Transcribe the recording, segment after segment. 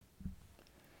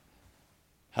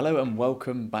Hello and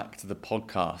welcome back to the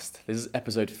podcast. This is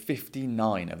episode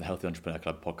 59 of the Healthy Entrepreneur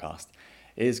Club podcast.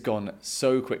 It has gone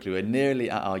so quickly. We're nearly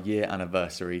at our year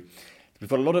anniversary. We've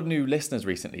got a lot of new listeners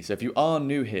recently. So if you are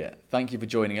new here, thank you for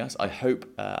joining us. I hope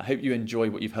you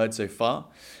enjoy what you've heard so far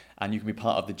and you can be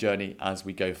part of the journey as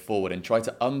we go forward and try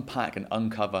to unpack and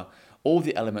uncover all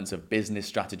the elements of business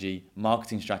strategy,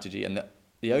 marketing strategy, and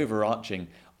the overarching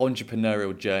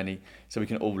entrepreneurial journey so we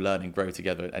can all learn and grow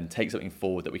together and take something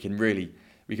forward that we can really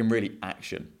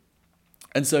action.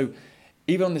 And so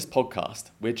even on this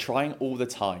podcast, we're trying all the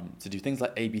time to do things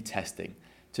like A/B testing,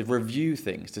 to review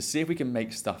things, to see if we can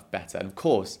make stuff better. And of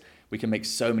course, we can make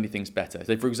so many things better.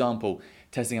 So for example,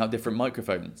 testing out different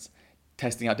microphones,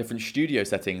 testing out different studio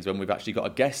settings when we've actually got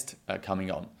a guest coming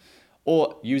on,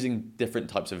 or using different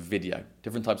types of video,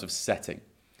 different types of setting.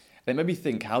 And it made me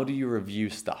think, how do you review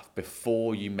stuff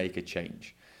before you make a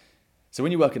change? So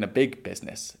when you work in a big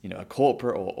business, a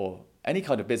corporate or any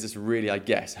kind of business really, I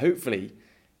guess, hopefully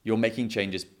you're making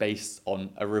changes based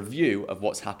on a review of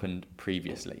what's happened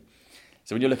previously.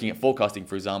 So when you're looking at forecasting,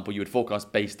 for example, you would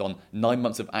forecast based on 9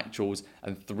 months of actuals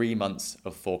and 3 months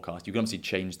of forecast. You can obviously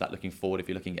change that looking forward if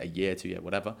you're looking at a year, 2 year,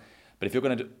 whatever. But if you're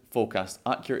going to forecast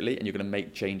accurately and you're going to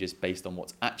make changes based on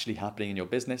what's actually happening in your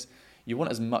business, you want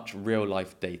as much real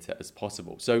life data as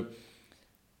possible. So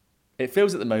it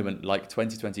feels at the moment like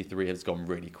 2023 has gone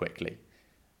really quickly.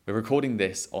 We're recording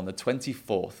this on the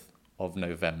 24th of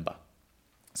November.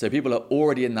 So people are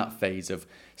already in that phase of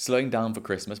slowing down for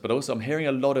Christmas, but also I'm hearing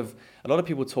a lot of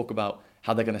people talk about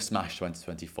how they're going to smash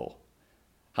 2024,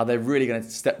 how they're really going to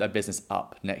step their business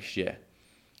up next year.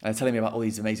 And they're telling me about all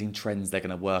these amazing trends they're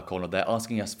going to work on, or they're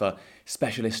asking us for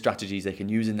specialist strategies they can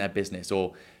use in their business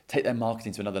or take their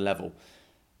marketing to another level.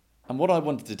 And what I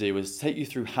wanted to do was take you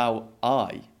through how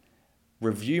I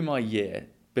review my year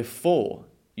before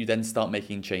you then start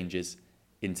making changes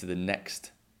into the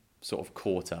next sort of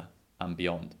quarter and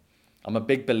beyond. I'm a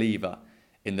big believer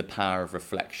in the power of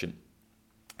reflection.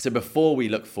 So before we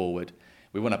look forward,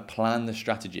 we want to plan the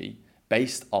strategy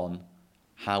based on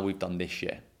how we've done this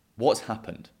year, what's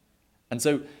happened. And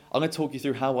so I'm going to talk you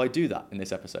through how I do that in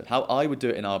this episode, how I would do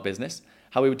it in our business,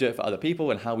 how we would do it for other people,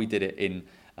 and how we did it in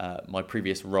my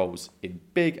previous roles in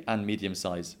big and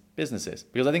medium-sized businesses.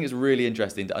 Because I think it's really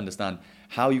interesting to understand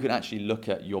how you can actually look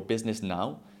at your business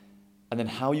now and then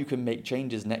how you can make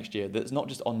changes next year that's not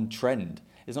just on trend.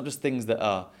 It's not just things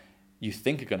that you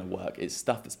think are going to work. It's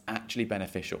stuff that's actually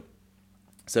beneficial.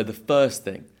 So the first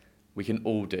thing we can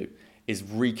all do is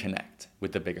reconnect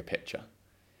with the bigger picture.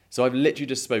 So I've literally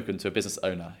just spoken to a business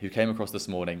owner who came across this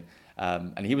morning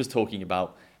and he was talking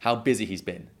about how busy he's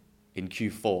been in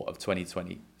Q4 of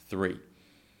 2023.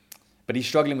 But he's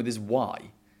struggling with his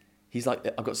why. He's like,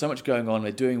 I've got so much going on,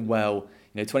 we're doing well.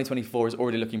 2024 is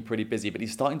already looking pretty busy, but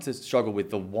he's starting to struggle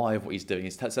with the why of what he's doing.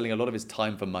 He's selling a lot of his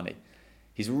time for money.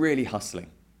 He's really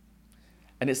hustling.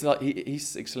 And it's like,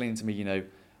 he's explaining to me,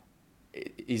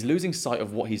 he's losing sight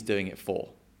of what he's doing it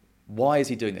for. Why is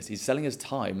he doing this? He's selling his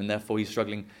time and therefore he's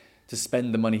struggling to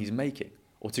spend the money he's making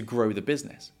or to grow the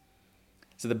business.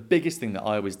 So the biggest thing that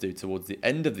I always do towards the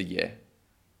end of the year,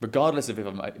 regardless of if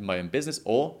I'm in my own business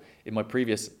or in my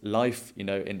previous life,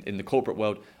 in the corporate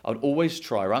world, I would always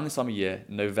try around this time of year,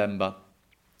 November,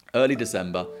 early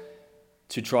December,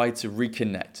 to try to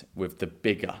reconnect with the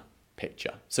bigger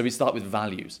picture. So we start with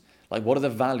values. Like, what are the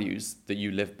values that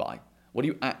you live by? What are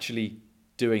you actually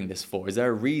doing this for? Is there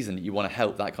a reason that you want to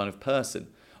help that kind of person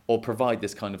or provide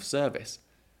this kind of service?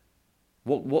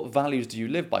 What values do you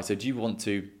live by? So do you want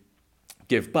to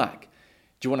give back?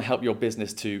 Do you want to help your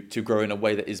business to grow in a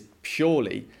way that is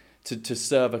purely to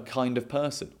serve a kind of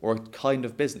person or a kind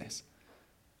of business?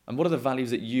 And what are the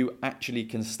values that you actually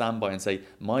can stand by and say,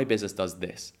 my business does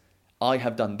this. I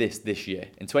have done this year.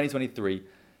 In 2023,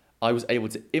 I was able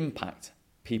to impact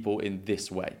people in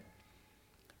this way.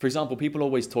 For example, people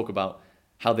always talk about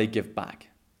how they give back,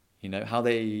 how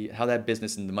their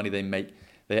business and the money they make,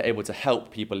 they're able to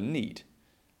help people in need.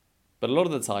 But a lot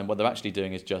of the time, what they're actually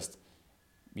doing is just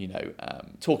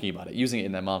talking about it, using it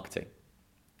in their marketing.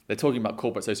 They're talking about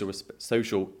corporate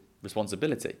social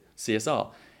responsibility,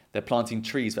 CSR. They're planting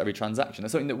trees for every transaction.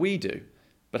 That's something that we do.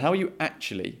 But how are you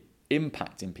actually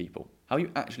impacting people? How are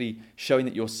you actually showing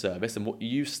that your service and what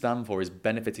you stand for is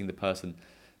benefiting the person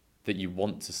that you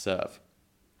want to serve?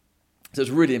 So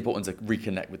it's really important to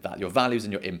reconnect with that, your values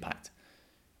and your impact.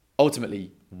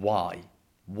 Ultimately, why?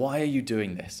 Why are you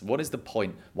doing this? What is the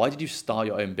point? Why did you start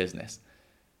your own business?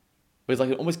 Because I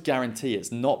can almost guarantee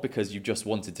it's not because you just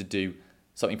wanted to do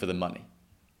something for the money.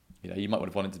 You might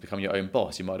have wanted to become your own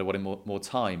boss. You might have wanted more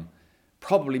time,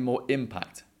 probably more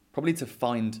impact, probably to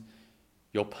find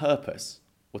your purpose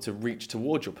or to reach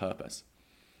towards your purpose.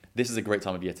 This is a great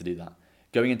time of year to do that.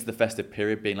 Going into the festive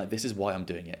period being like, this is why I'm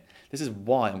doing it. This is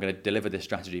why I'm going to deliver this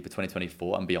strategy for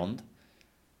 2024 and beyond.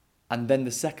 And then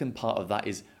the second part of that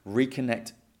is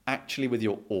reconnect actually with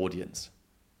your audience.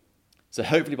 So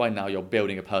hopefully by now you're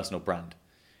building a personal brand.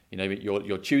 You know,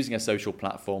 you're choosing a social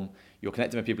platform, you're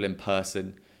connecting with people in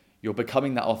person, you're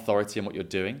becoming that authority in what you're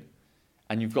doing,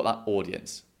 and you've got that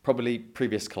audience, probably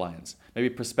previous clients, maybe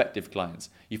prospective clients.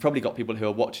 You've probably got people who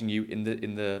are watching you in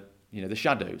the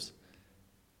shadows.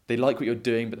 They like what you're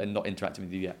doing, but they're not interacting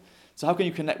with you yet. So how can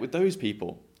you connect with those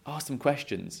people? Ask them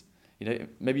questions. You know,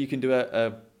 maybe you can do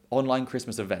a online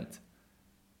Christmas event.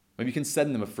 Maybe you can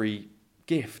send them a free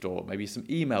gift, or maybe some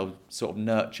email sort of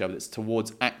nurture that's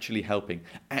towards actually helping,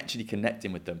 actually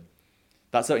connecting with them.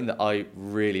 That's something that I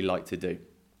really like to do.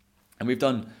 And we've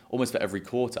done almost for every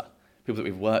quarter. People that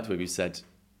we've worked with, we've said,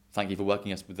 thank you for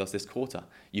working with us this quarter.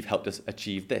 You've helped us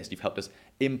achieve this. You've helped us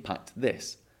impact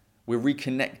this. We're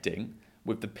reconnecting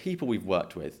with the people we've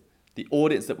worked with, the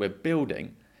audience that we're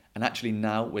building, and actually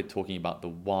now we're talking about the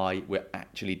why we're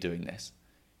actually doing this.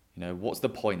 You know, what's the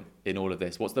point in all of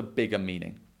this? What's the bigger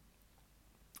meaning?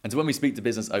 And so when we speak to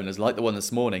business owners like the one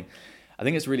this morning, I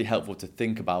think it's really helpful to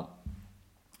think about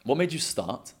what made you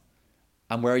start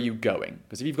and where are you going?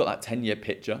 Because if you've got that 10-year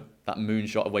picture, that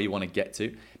moonshot of where you want to get to,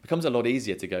 it becomes a lot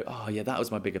easier to go, oh yeah, that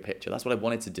was my bigger picture. That's what I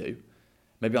wanted to do.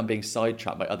 Maybe I'm being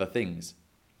sidetracked by other things,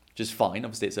 which is fine.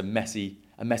 Obviously, it's a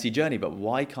messy journey, but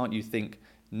why can't you think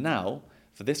now,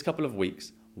 for this couple of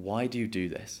weeks, why do you do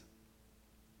this?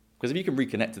 Because if you can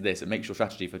reconnect to this, it makes your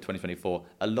strategy for 2024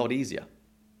 a lot easier.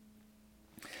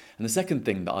 And the second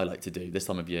thing that I like to do this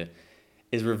time of year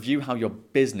is review how your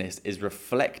business is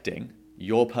reflecting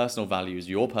your personal values,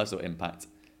 your personal impact,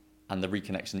 and the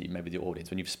reconnection that you've made with your audience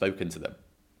when you've spoken to them.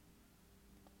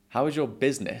 How is your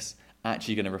business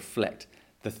actually going to reflect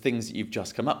the things that you've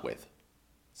just come up with?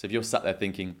 So if you're sat there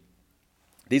thinking,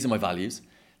 these are my values,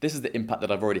 this is the impact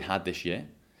that I've already had this year,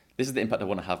 this is the impact I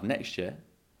want to have next year,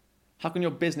 how can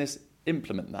your business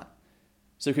implement that?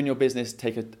 So can your business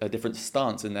take a different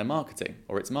stance in their marketing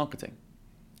or its marketing?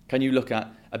 Can you look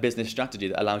at a business strategy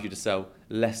that allows you to sell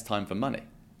less time for money,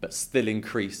 but still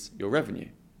increase your revenue?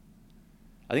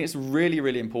 I think it's really,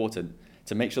 really important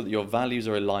to make sure that your values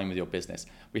are aligned with your business.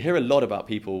 We hear a lot about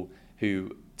people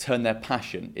who turn their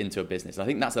passion into a business. And I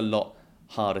think that's a lot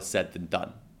harder said than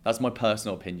done. That's my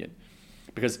personal opinion.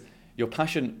 Because your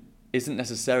passion isn't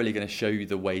necessarily going to show you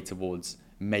the way towards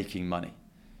making money.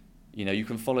 You know, you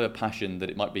can follow a passion that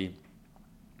it might be,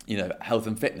 you know, health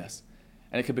and fitness.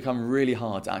 And it can become really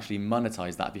hard to actually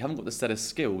monetize that if you haven't got the set of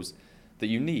skills that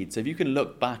you need. So if you can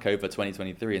look back over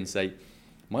 2023 and say,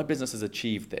 my business has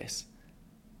achieved this,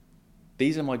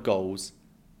 these are my goals,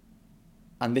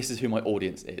 and this is who my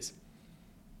audience is.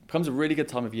 It becomes a really good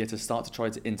time of year to start to try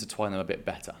to intertwine them a bit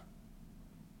better.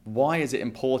 Why is it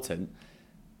important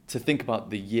to think about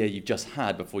the year you've just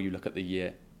had before you look at the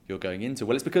year you're going into?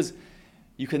 Well, it's because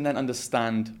you can then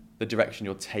understand the direction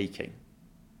you're taking.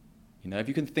 You know, if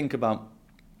you can think about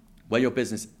where your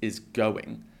business is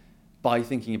going by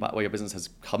thinking about where your business has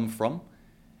come from,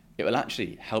 it will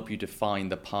actually help you define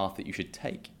the path that you should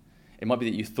take. It might be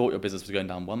that you thought your business was going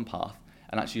down one path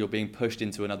and actually you're being pushed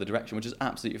into another direction, which is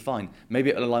absolutely fine. Maybe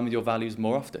it'll align with your values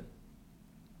more often.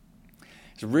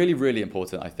 It's really, really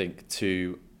important, I think,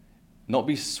 to not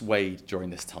be swayed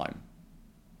during this time,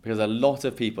 because a lot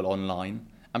of people online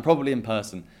and probably in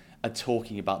person are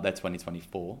talking about their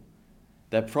 2024.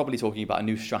 They're probably talking about a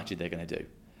new strategy they're going to do.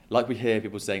 Like we hear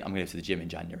people saying, I'm going to go to the gym in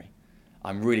January.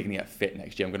 I'm really going to get fit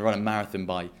next year. I'm going to run a marathon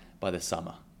by the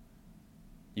summer.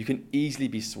 You can easily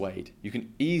be swayed. You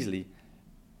can easily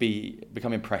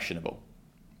become impressionable.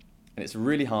 And it's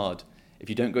really hard if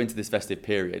you don't go into this festive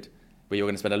period where you're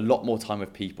going to spend a lot more time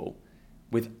with people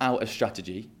without a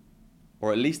strategy,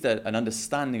 or at least an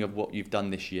understanding of what you've done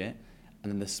this year,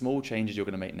 and then the small changes you're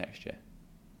going to make next year.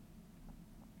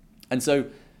 And so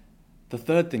the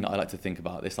third thing that I like to think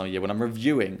about this time of year when I'm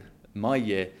reviewing my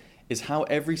year is how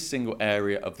every single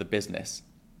area of the business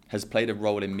has played a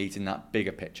role in meeting that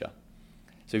bigger picture.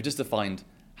 So we've just defined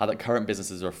how that current business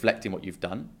is reflecting what you've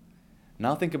done.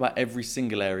 Now think about every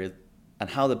single area and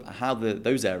how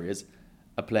those areas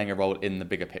are playing a role in the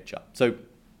bigger picture. So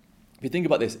if you think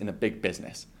about this in a big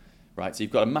business, right? So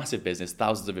you've got a massive business,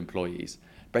 thousands of employees.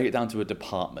 Break it down to a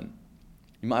department.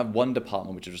 You might have one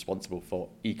department which is responsible for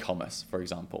e-commerce, for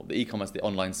example. The e-commerce, the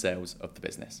online sales of the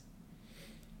business.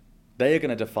 They are going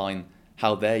to define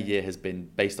how their year has been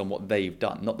based on what they've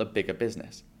done, not the bigger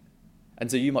business. And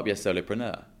so you might be a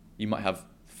solopreneur. You might have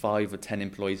 5 or 10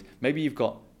 employees. Maybe you've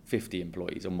got 50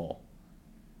 employees or more.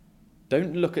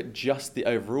 Don't look at just the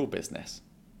overall business.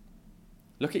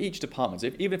 Look at each department. So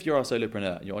even if you're a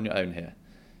solopreneur, you're on your own here,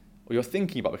 or you're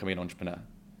thinking about becoming an entrepreneur,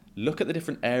 look at the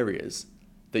different areas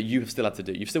that you have still had to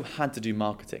do. You've still had to do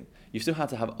marketing. You've still had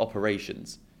to have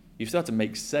operations. You've still had to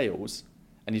make sales,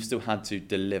 and you've still had to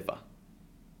deliver.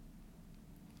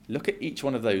 Look at each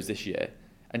one of those this year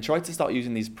and try to start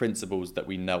using these principles that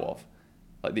we know of,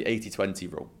 like the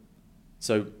 80-20 rule.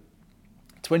 So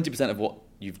 20% of what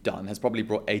you've done has probably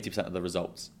brought 80% of the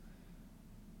results.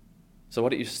 So why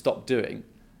don't you stop doing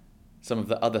some of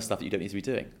the other stuff that you don't need to be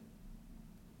doing?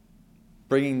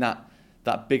 Bringing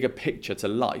that bigger picture to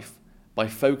life by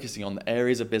focusing on the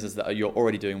areas of business that you're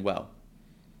already doing well.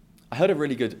 I heard a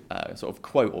really good sort of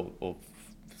quote or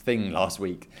thing last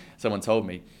week. Someone told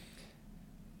me,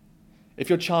 if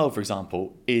your child, for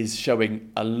example, is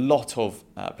showing a lot of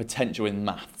potential in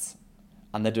maths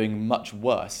and they're doing much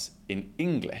worse in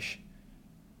English,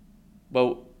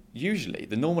 well, usually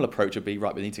the normal approach would be,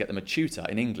 right, we need to get them a tutor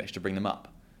in English to bring them up.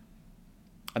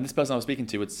 And this person I was speaking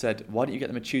to had said, why don't you get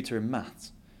them a tutor in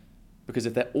maths? Because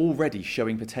if they're already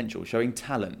showing potential, showing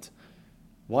talent,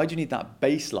 why do you need that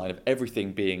baseline of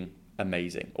everything being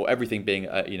amazing or everything being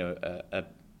a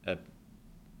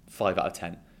 5 out of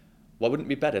 10? Why wouldn't it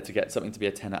be better to get something to be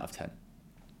a 10 out of 10?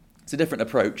 It's a different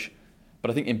approach,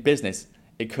 but I think in business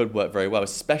it could work very well,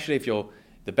 especially if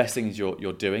the best things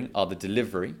you're doing are the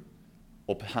delivery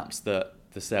or perhaps the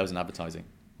sales and advertising,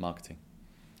 marketing.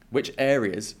 Which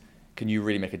areas can you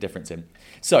really make a difference in?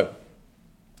 So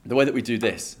the way that we do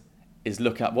this is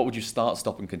look at what would you start,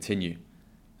 stop and continue.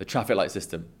 The traffic light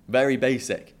system, very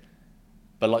basic.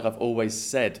 But like I've always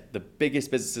said, the biggest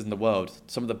businesses in the world,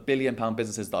 some of the billion-pound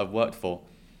businesses that I've worked for,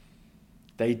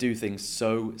 they do things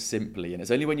so simply. And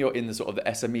it's only when you're in the sort of the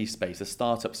SME space, the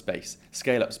startup space,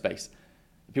 scale-up space,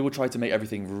 people try to make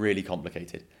everything really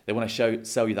complicated. They want to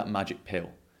sell you that magic pill.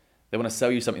 They want to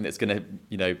sell you something that's going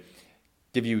to,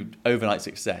 give you overnight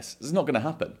success. This is not going to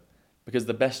happen because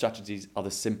the best strategies are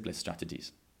the simplest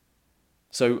strategies.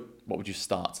 So what would you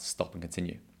start, stop and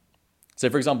continue? So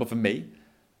for example, for me,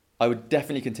 I would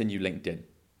definitely continue LinkedIn.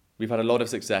 We've had a lot of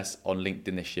success on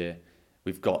LinkedIn this year.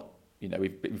 We've got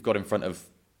in front of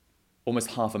almost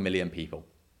 500,000 people,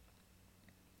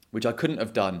 which I couldn't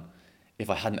have done if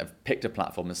I hadn't have picked a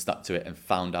platform and stuck to it and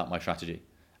found out my strategy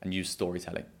and used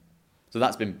storytelling. So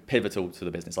that's been pivotal to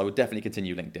the business. I would definitely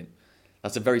continue LinkedIn.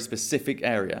 That's a very specific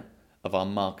area of our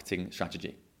marketing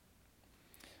strategy.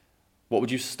 What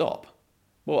would you stop?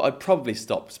 Well, I'd probably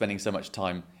stop spending so much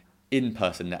time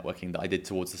in-person networking that I did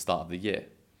towards the start of the year.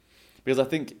 Because I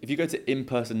think if you go to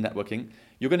in-person networking,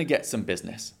 you're going to get some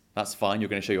business. That's fine. You're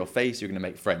going to show your face. You're going to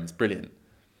make friends. Brilliant.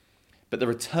 But the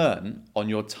return on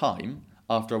your time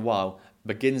after a while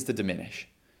begins to diminish.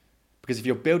 Because if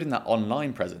you're building that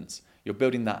online presence, you're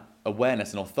building that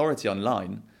awareness and authority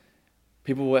online,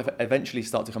 people will eventually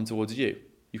start to come towards you.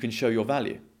 You can show your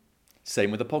value. Same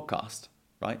with a podcast,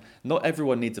 right? Not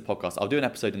everyone needs a podcast. I'll do an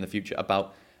episode in the future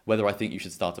about whether I think you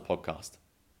should start a podcast.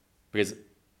 Because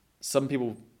some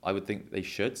people, I would think they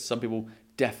should. Some people,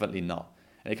 definitely not.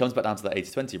 And it comes back down to the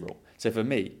 80-20 rule. So for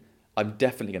me, I'm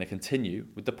definitely going to continue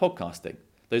with the podcasting.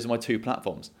 Those are my two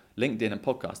platforms, LinkedIn and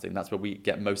podcasting. That's where we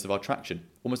get most of our traction,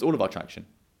 almost all of our traction.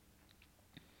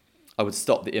 I would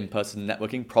stop the in-person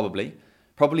networking,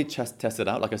 probably test it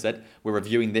out. Like I said, we're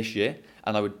reviewing this year,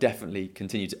 and I would definitely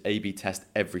continue to A/B test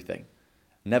everything.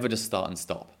 Never just start and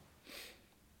stop.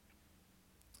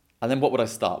 And then what would I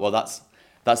start? Well, that's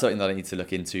something that I need to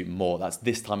look into more. That's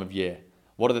this time of year.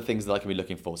 What are the things that I can be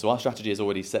looking for? So our strategy is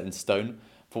already set in stone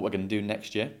for what we're going to do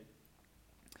next year.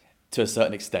 To a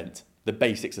certain extent, the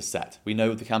basics are set. We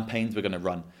know the campaigns we're going to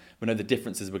run. We know the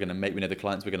differences we're going to make. We know the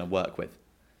clients we're going to work with.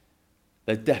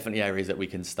 There's definitely areas that we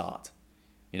can start.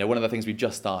 One of the things we've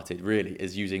just started really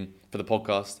is using, for the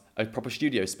podcast, a proper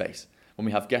studio space when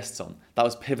we have guests on. That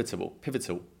was pivotal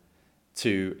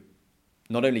to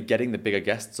not only getting the bigger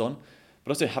guests on,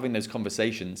 but also having those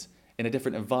conversations in a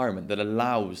different environment that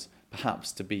allows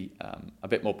perhaps to be a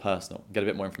bit more personal, get a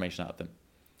bit more information out of them.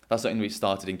 That's something we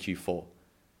started in Q4.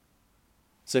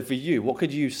 So for you, what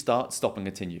could you start, stop and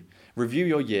continue? Review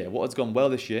your year. What has gone well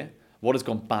this year? What has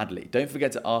gone badly? Don't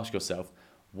forget to ask yourself,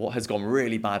 what has gone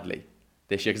really badly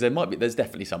this year? Because there's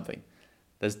definitely something.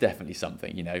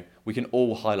 We can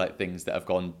all highlight things that have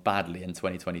gone badly in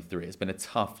 2023. It's been a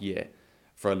tough year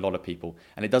for a lot of people.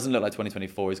 And it doesn't look like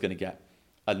 2024 is going to get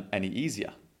any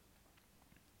easier.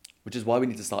 Which is why we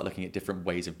need to start looking at different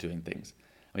ways of doing things.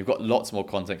 And we've got lots more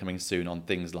content coming soon on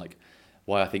things like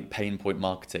why I think pain point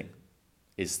marketing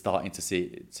is starting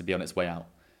to be on its way out.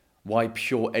 Why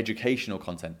pure educational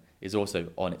content is also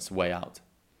on its way out.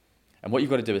 And what you've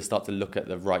got to do is start to look at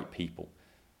the right people.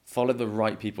 Follow the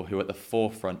right people who are at the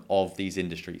forefront of these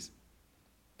industries.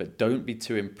 but don't be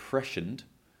too impressioned.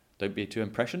 Don't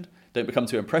become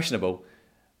too impressionable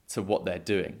to what they're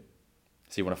doing.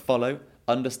 So you want to follow,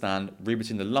 understand, read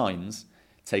between the lines,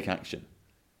 take action.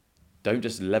 Don't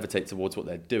just levitate towards what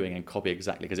they're doing and copy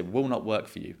exactly, because it will not work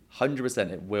for you. 100%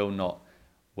 it will not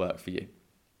work for you.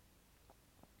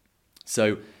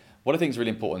 So what I think is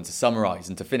really important to summarize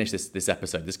and to finish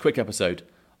this quick episode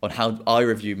on how I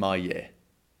review my year,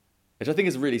 which I think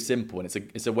is really simple, and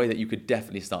it's a way that you could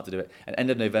definitely start to do it. At end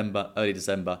of November, early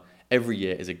December, every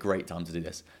year is a great time to do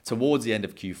this. Towards the end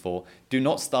of Q4, do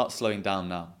not start slowing down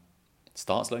now.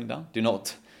 Start slowing down. Do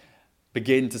not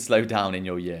begin to slow down in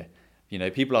your year. You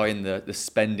know, people are in the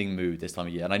spending mood this time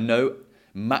of year. And I know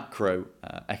macro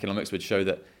economics would show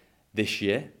that this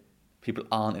year, people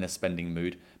aren't in a spending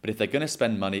mood. But if they're going to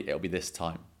spend money, it'll be this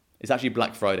time. It's actually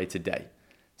Black Friday today.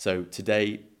 So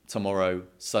today, tomorrow,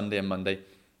 Sunday and Monday,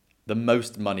 the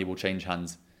most money will change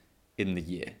hands in the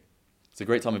year. It's a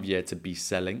great time of year to be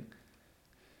selling.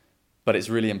 But it's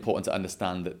really important to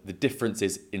understand that the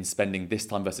differences in spending this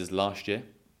time versus last year,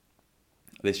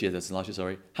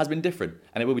 has been different.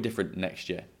 And it will be different next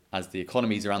year as the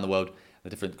economies around the world, the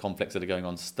different conflicts that are going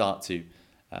on start to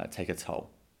take a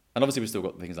toll. And obviously we've still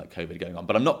got things like COVID going on.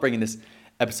 But I'm not bringing this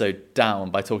episode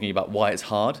down by talking about why it's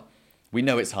hard. We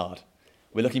know it's hard.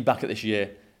 We're looking back at this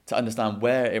year to understand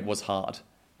where it was hard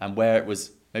and where it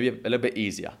was maybe a little bit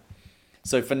easier.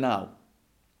 So for now,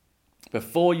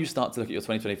 before you start to look at your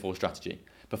 2024 strategy,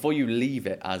 before you leave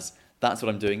it as that's what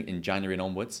I'm doing in January and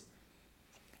onwards,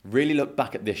 really look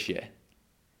back at this year.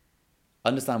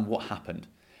 Understand what happened.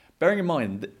 Bearing in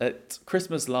mind that at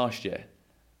Christmas last year,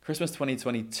 Christmas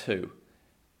 2022,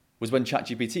 was when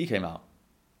ChatGPT came out.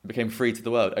 It became free to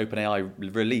the world. OpenAI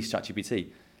released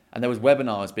ChatGPT. And there was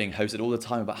webinars being hosted all the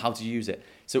time about how to use it.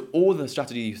 So all the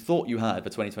strategy you thought you had for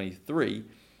 2023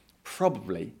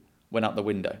 probably went out the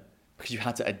window because you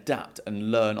had to adapt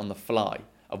and learn on the fly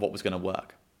of what was going to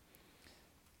work.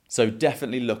 So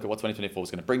definitely look at what 2024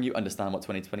 is going to bring you, understand what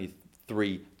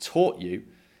 2023 taught you,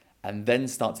 and then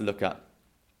start to look at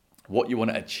what you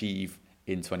want to achieve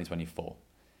in 2024.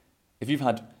 If you've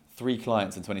had 3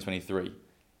 clients in 2023,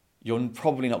 you're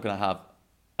probably not going to have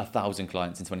 1,000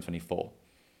 clients in 2024,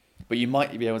 but you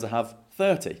might be able to have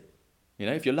 30,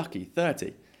 if you're lucky,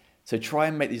 30. So try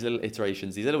and make these little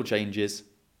iterations, these little changes.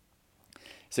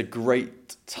 It's a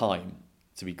great time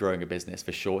to be growing a business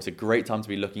for sure. It's a great time to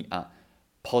be looking at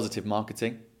positive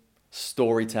marketing,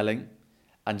 storytelling,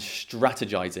 and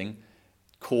strategizing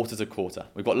quarter to quarter.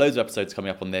 We've got loads of episodes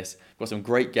coming up on this. We've got some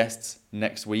great guests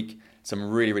next week.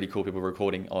 Some really, really cool people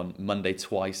recording on Monday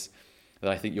twice that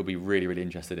I think you'll be really, really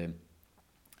interested in.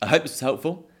 I hope this was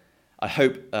helpful. I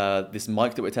hope this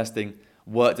mic that we're testing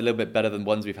worked a little bit better than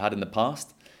ones we've had in the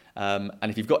past. And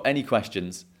if you've got any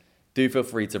questions, do feel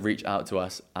free to reach out to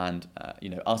us and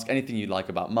ask anything you'd like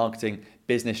about marketing,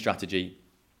 business strategy,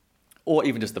 or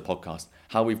even just the podcast,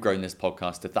 how we've grown this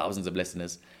podcast to thousands of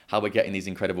listeners, how we're getting these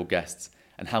incredible guests,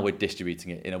 and how we're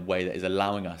distributing it in a way that is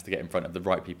allowing us to get in front of the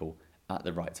right people at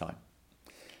the right time.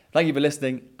 Thank you for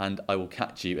listening, and I will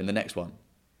catch you in the next one.